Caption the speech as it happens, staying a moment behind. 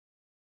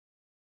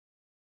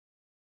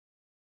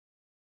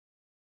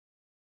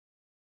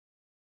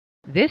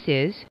This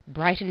is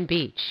Brighton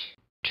Beach.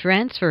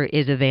 Transfer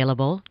is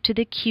available to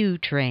the Q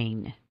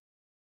train.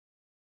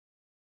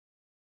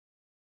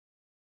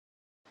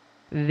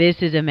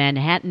 This is a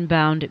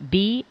Manhattan-bound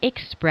B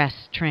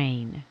Express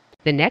train.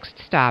 The next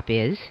stop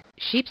is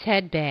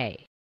Sheepshead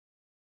Bay.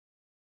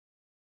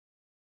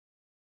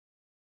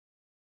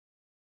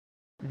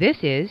 This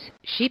is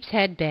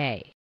Sheepshead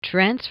Bay.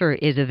 Transfer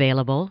is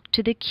available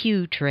to the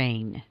Q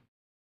train.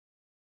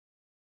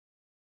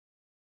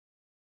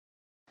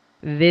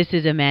 This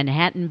is a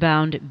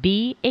Manhattan-bound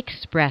B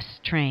Express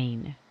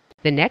train.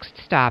 The next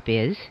stop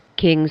is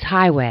Kings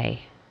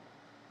Highway.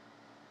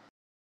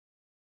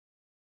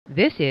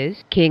 This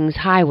is Kings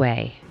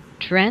Highway.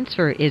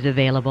 Transfer is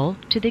available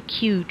to the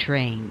Q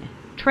train.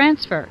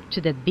 Transfer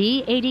to the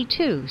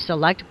B82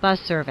 Select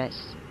Bus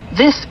Service.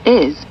 This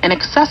is an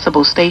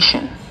accessible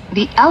station.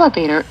 The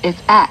elevator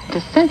is at the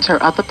center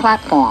of the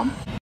platform.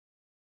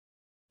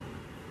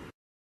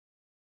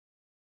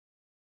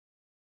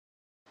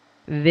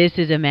 This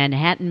is a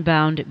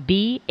Manhattan-bound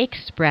B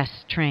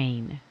Express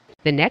train.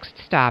 The next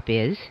stop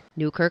is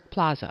Newkirk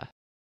Plaza.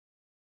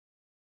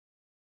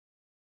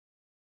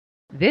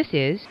 This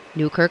is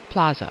Newkirk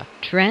Plaza.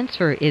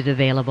 Transfer is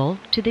available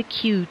to the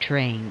Q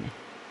train.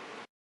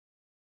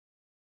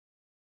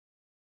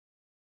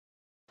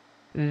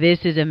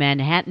 This is a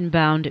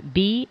Manhattan-bound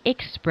B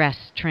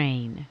Express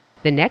train.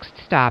 The next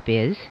stop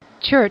is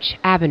Church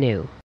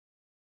Avenue.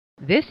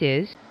 This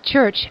is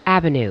Church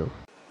Avenue.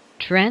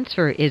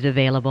 Transfer is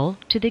available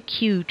to the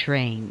Q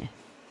train.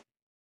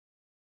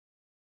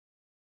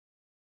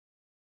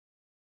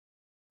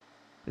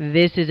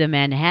 This is a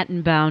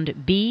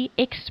Manhattan-bound B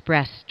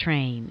Express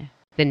train.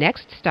 The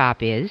next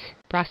stop is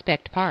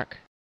Prospect Park.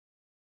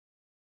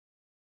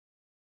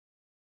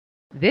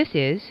 This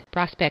is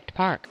Prospect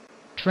Park.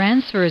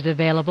 Transfer is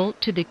available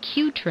to the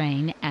Q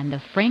train and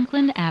the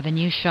Franklin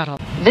Avenue shuttle.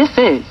 This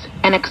is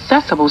an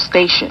accessible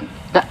station.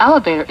 The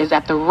elevator is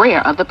at the rear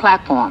of the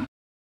platform.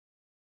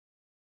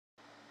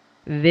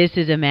 This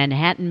is a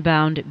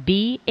Manhattan-bound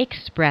B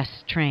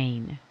Express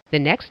train. The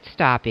next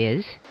stop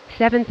is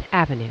 7th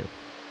Avenue.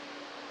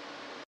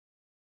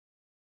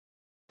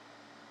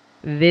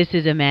 This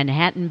is a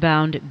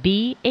Manhattan-bound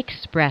B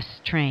Express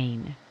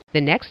train.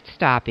 The next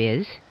stop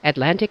is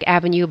Atlantic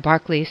Avenue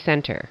Barclays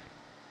Center.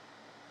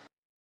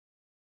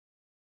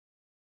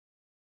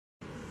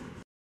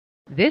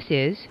 This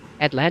is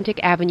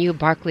Atlantic Avenue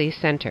Barclays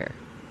Center.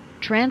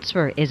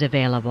 Transfer is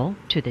available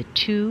to the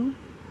 2,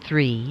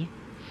 3,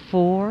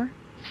 4,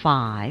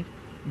 5,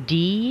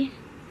 D,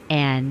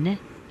 N,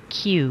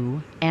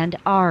 Q, and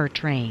R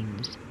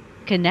trains.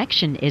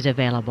 Connection is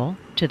available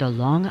to the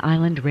Long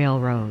Island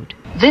Railroad.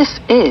 This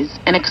is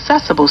an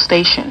accessible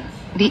station.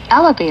 The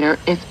elevator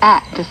is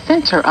at the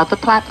center of the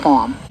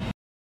platform.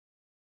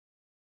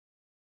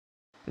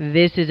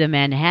 This is a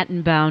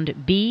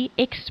Manhattan-bound B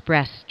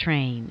Express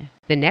train.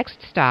 The next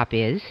stop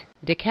is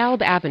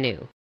DeKalb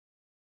Avenue.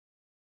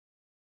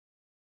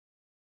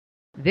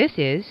 This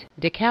is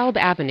DeKalb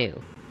Avenue.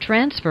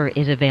 Transfer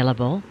is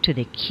available to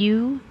the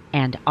Q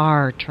and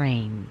R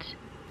trains.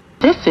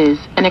 This is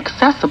an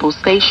accessible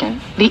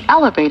station. The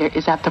elevator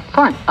is at the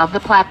front of the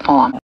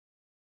platform.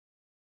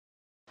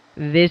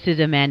 This is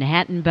a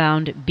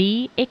Manhattan-bound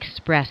B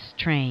Express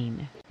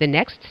train. The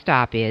next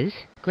stop is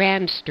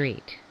Grand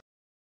Street.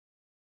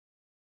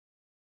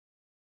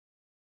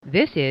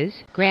 This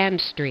is Grand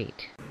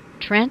Street.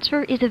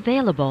 Transfer is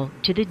available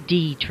to the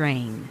D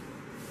train.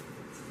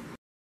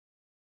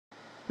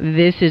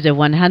 This is a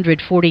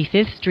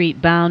 145th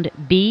Street bound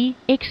B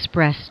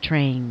Express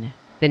train.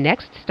 The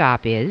next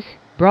stop is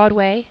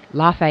Broadway,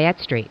 Lafayette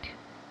Street.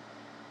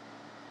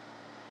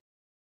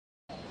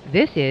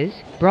 This is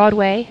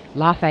Broadway,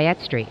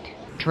 Lafayette Street.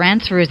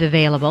 Transfer is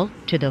available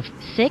to the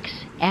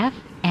 6, F,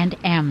 and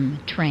M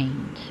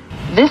trains.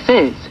 This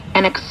is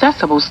an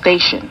accessible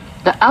station.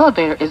 The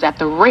elevator is at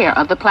the rear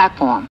of the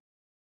platform.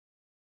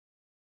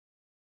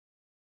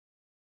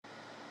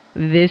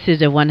 This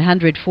is a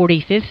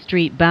 145th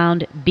Street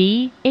bound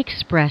B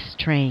Express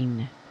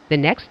train. The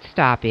next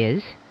stop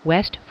is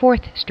West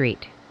 4th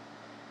Street.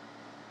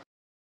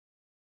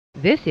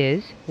 This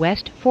is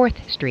West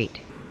 4th Street.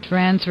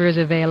 Transfer is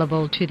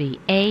available to the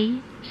A,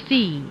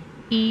 C,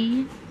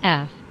 E,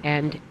 F,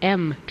 and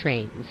M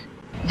trains.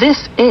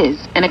 This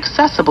is an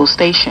accessible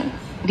station.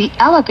 The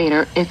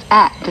elevator is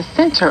at the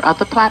center of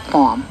the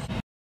platform.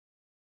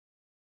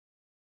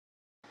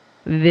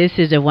 This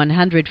is a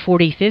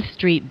 145th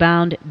Street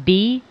bound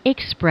B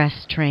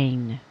Express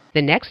train.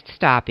 The next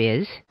stop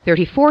is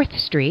 34th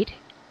Street,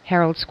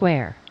 Herald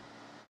Square.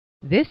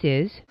 This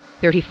is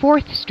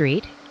 34th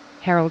Street,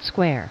 Herald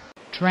Square.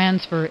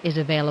 Transfer is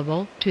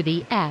available to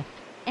the F,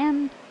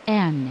 M,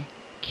 N,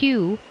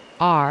 Q,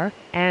 R,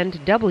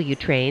 and W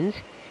trains.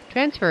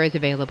 Transfer is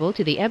available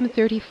to the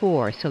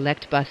M34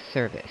 Select Bus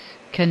Service.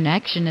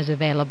 Connection is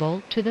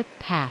available to the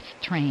PATH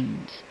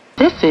trains.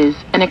 This is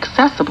an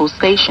accessible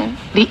station.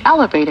 The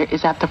elevator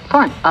is at the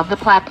front of the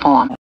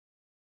platform.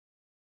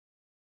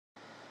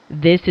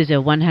 This is a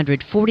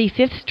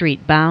 145th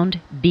Street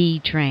bound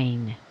B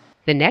train.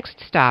 The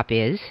next stop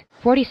is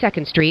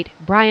 42nd Street,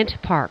 Bryant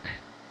Park.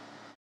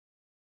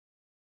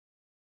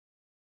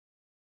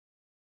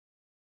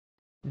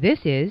 This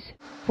is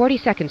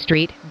 42nd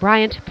Street,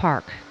 Bryant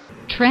Park.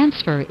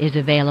 Transfer is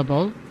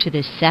available to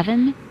the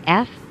 7,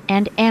 F,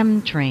 and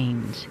M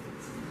trains.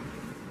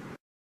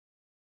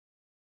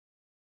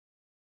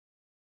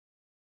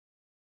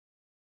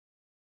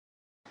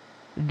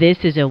 This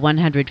is a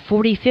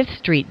 145th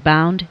Street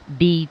bound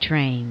B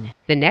train.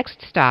 The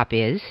next stop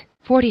is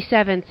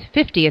 47th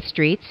 50th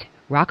Streets,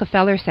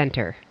 Rockefeller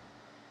Center.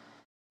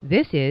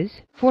 This is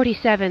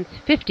 47th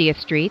 50th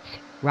Streets,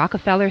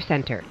 Rockefeller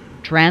Center.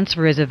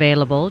 Transfer is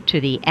available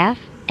to the F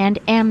and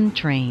M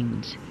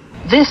trains.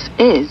 This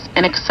is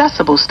an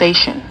accessible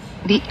station.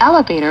 The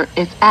elevator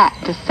is at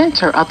the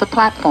center of the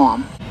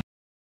platform.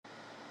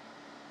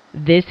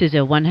 This is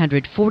a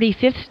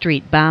 145th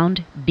Street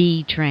bound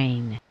B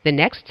train. The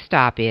next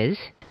stop is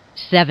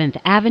 7th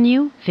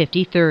Avenue,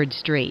 53rd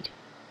Street.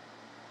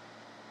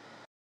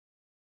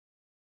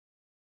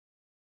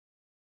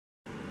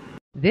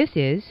 This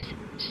is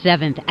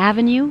 7th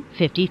Avenue,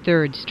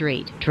 53rd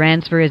Street.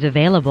 Transfer is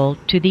available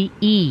to the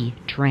E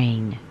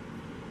train.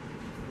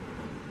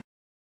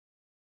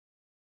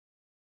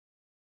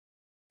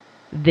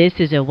 This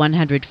is a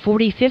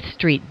 145th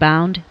Street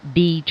bound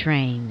B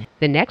train.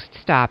 The next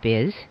stop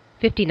is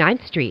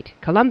 59th Street,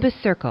 Columbus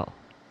Circle.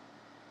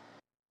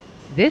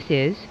 This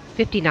is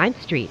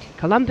 59th Street,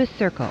 Columbus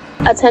Circle.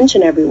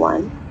 Attention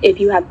everyone. If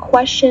you have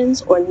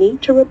questions or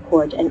need to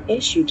report an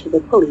issue to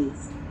the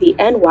police, the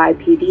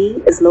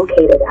NYPD is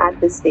located at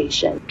this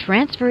station.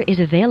 Transfer is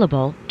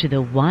available to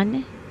the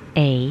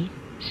 1A,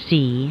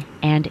 C,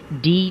 and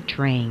D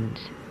trains.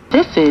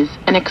 This is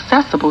an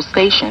accessible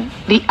station.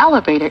 The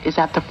elevator is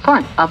at the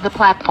front of the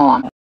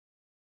platform.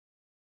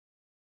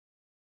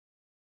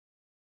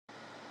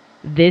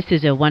 This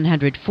is a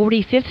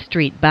 145th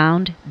Street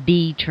bound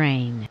B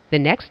train. The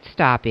next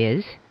stop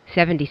is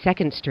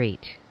 72nd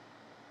Street.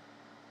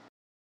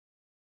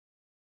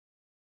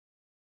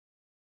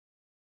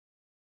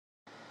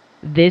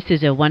 This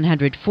is a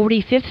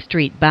 145th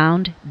Street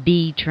bound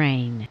B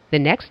train. The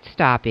next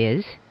stop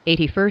is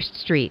 81st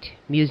Street,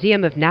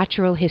 Museum of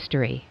Natural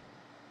History.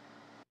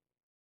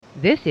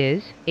 This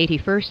is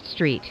 81st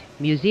Street,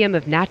 Museum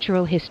of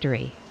Natural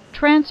History.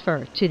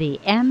 Transfer to the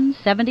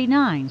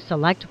M79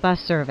 Select Bus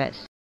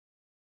Service.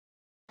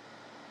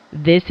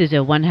 This is a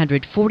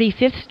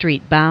 145th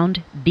Street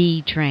bound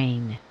B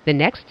train. The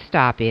next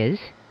stop is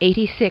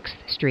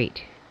 86th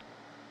Street.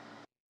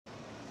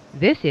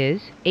 This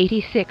is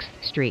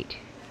 86th Street.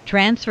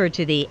 Transfer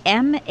to the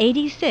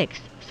M86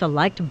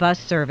 Select Bus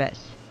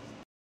Service.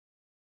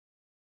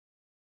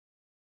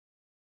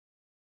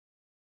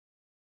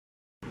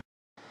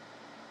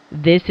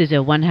 This is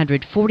a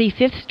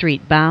 145th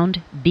Street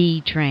bound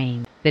B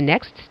train. The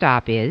next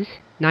stop is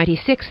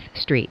 96th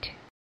Street.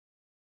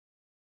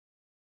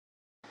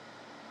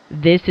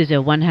 This is a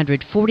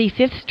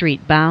 145th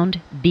Street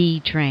bound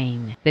B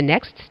train. The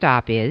next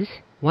stop is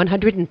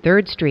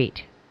 103rd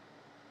Street.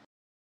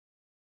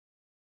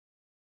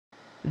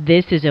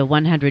 This is a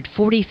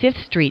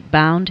 145th Street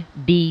bound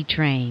B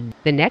train.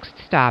 The next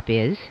stop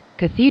is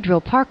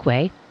Cathedral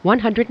Parkway,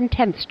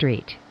 110th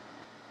Street.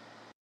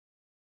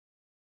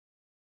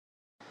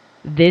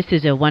 This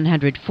is a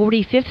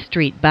 145th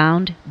Street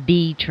bound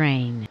B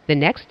train. The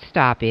next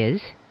stop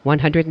is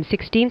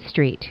 116th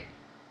Street.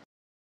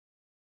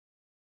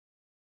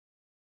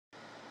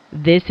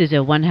 This is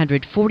a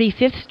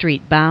 145th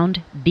Street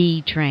bound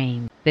B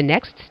train. The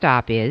next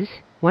stop is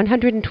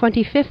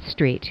 125th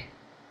Street.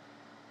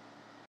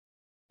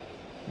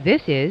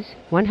 This is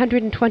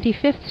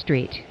 125th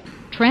Street.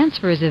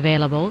 Transfer is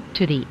available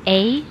to the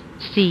A,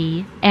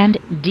 C, and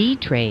D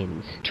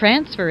trains.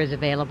 Transfer is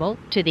available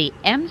to the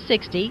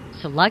M60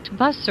 Select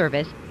Bus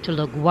Service to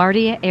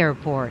LaGuardia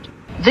Airport.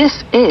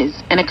 This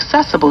is an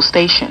accessible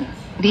station.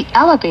 The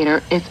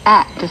elevator is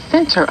at the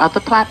center of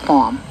the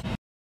platform.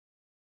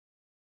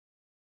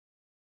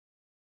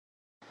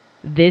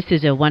 This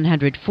is a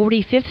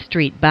 145th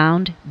Street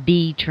bound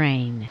B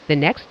train. The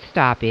next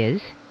stop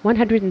is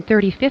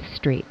 135th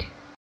Street.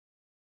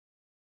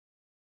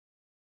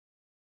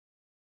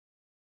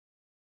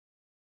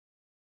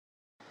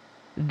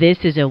 This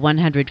is a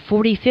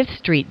 145th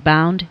Street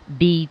bound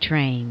B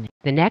train.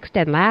 The next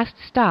and last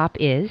stop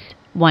is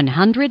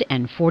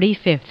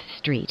 145th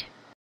Street.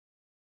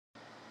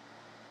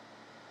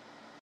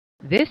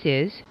 This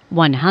is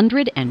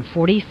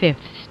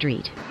 145th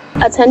Street.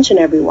 Attention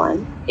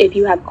everyone. If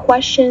you have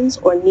questions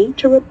or need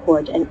to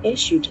report an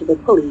issue to the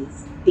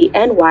police, the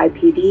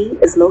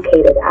NYPD is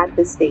located at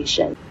this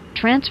station.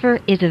 Transfer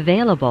is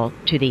available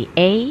to the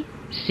A,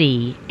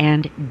 C,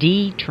 and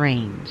D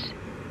trains.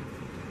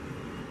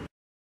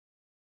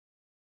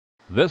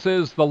 This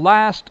is the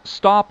last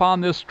stop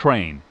on this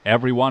train.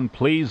 Everyone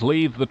please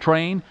leave the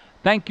train.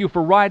 Thank you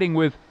for riding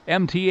with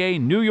MTA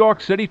New York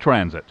City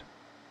Transit.